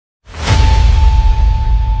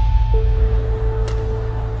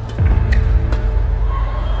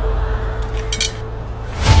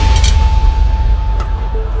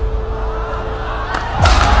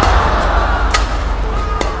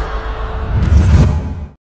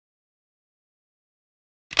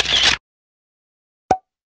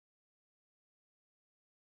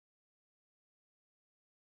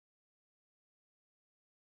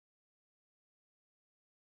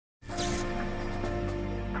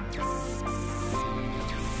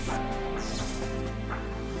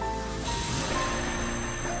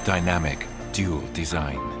dynamic dual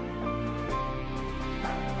design.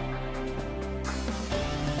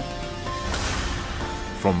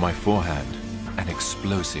 From my forehand, an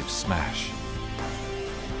explosive smash.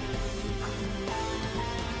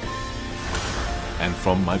 And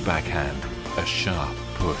from my backhand, a sharp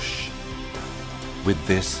push. With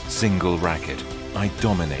this single racket, I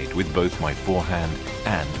dominate with both my forehand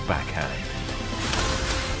and backhand.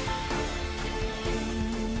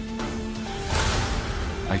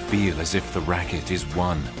 I feel as if the racket is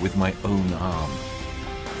one with my own arm.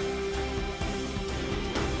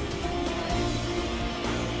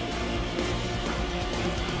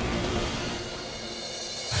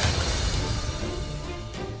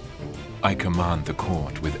 I command the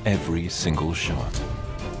court with every single shot.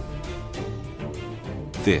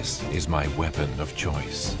 This is my weapon of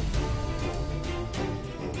choice.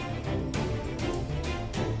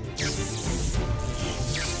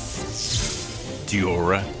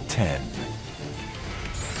 Dura 10.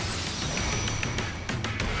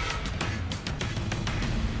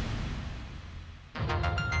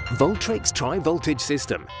 Voltric's tri-voltage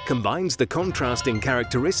system combines the contrasting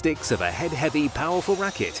characteristics of a head-heavy, powerful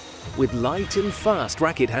racket with light and fast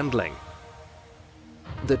racket handling.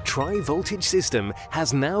 The tri-voltage system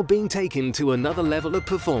has now been taken to another level of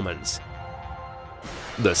performance.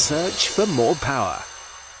 The search for more power.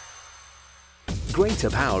 Greater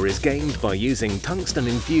power is gained by using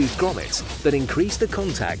tungsten-infused grommets that increase the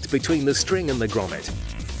contact between the string and the grommet.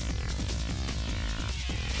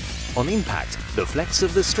 On impact, the flex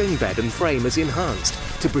of the string bed and frame is enhanced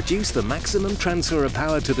to produce the maximum transfer of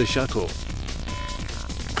power to the shuttle.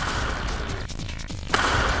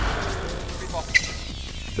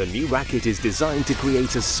 The new racket is designed to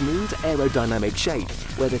create a smooth aerodynamic shape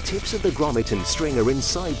where the tips of the grommet and string are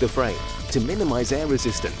inside the frame to minimize air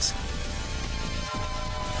resistance.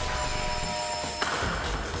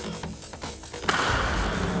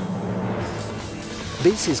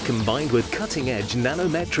 This is combined with cutting-edge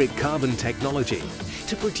nanometric carbon technology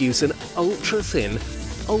to produce an ultra-thin,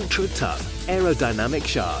 ultra-tough aerodynamic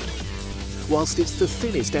shaft. Whilst it's the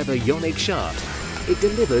thinnest ever ionic shaft, it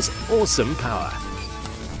delivers awesome power.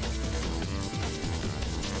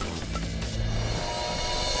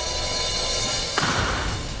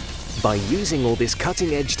 By using all this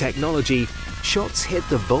cutting-edge technology, shots hit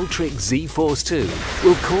the Voltric Z-Force 2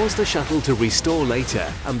 will cause the shuttle to restore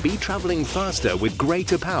later and be travelling faster with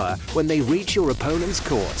greater power when they reach your opponent's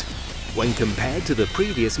court. When compared to the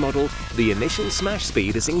previous model, the initial smash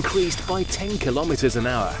speed is increased by 10 km an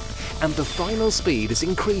hour and the final speed is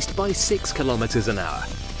increased by 6 km an hour,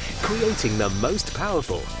 creating the most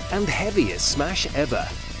powerful and heaviest smash ever.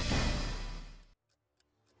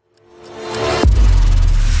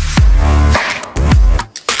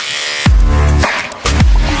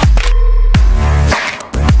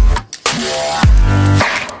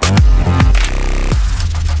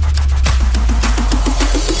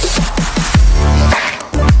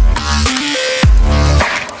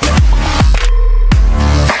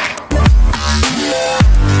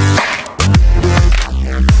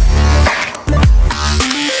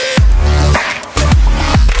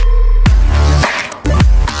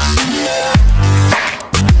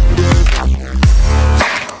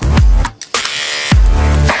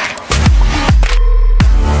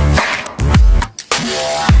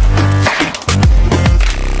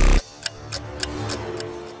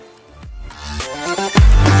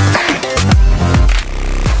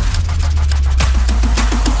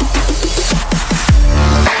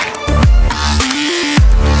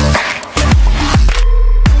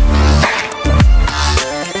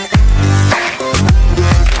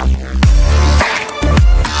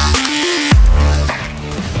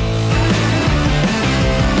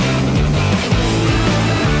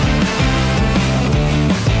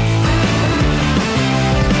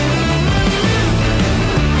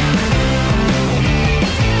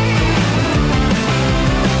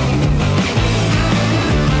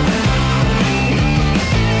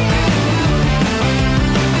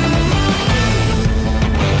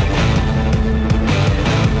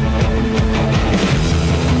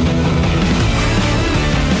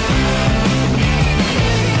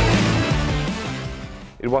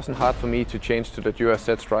 It wasn't hard for me to change to the Dura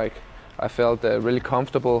set strike. I felt really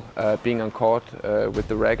comfortable being on court with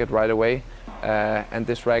the racket right away, and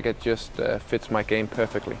this racket just fits my game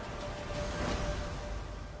perfectly.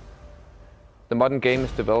 The modern game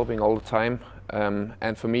is developing all the time,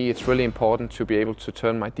 and for me it's really important to be able to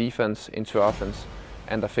turn my defense into offense,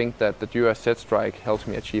 and I think that the Dura set strike helps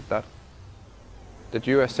me achieve that. The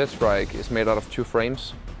Dura set strike is made out of two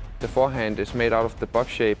frames. The forehand is made out of the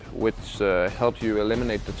box shape, which helps you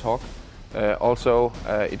eliminate the torque, Also,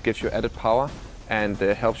 it gives you added power and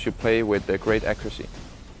helps you play with great accuracy.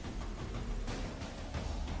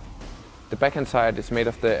 The backhand side is made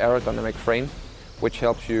of the aerodynamic frame, which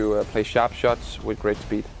helps you play sharp shots with great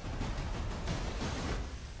speed.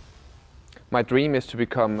 My dream is to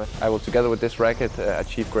become, I will together with this racket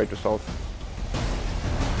achieve great results.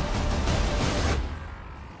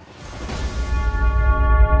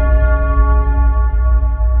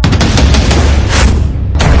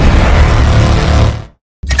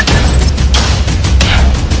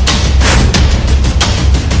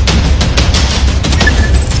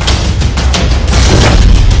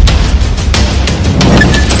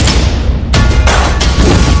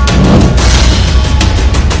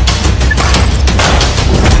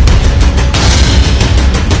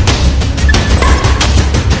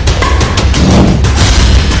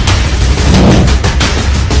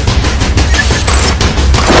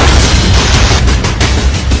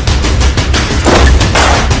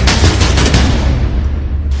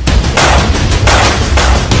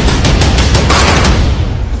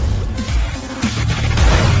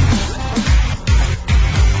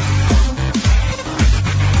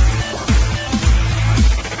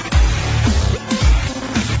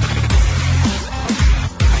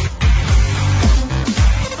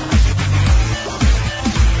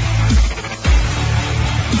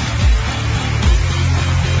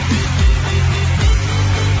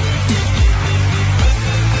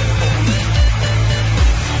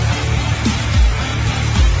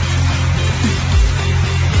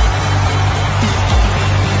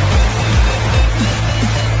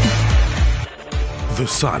 The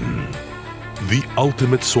sun, the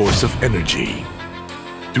ultimate source of energy,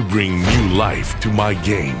 to bring new life to my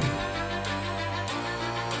game.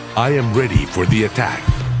 I am ready for the attack.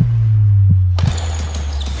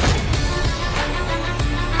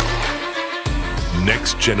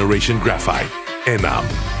 Next generation graphite, Enam.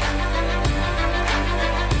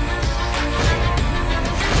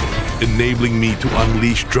 Enabling me to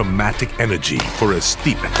unleash dramatic energy for a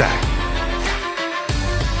steep attack.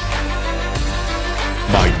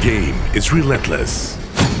 My game is relentless.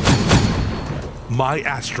 My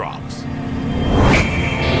Astrox.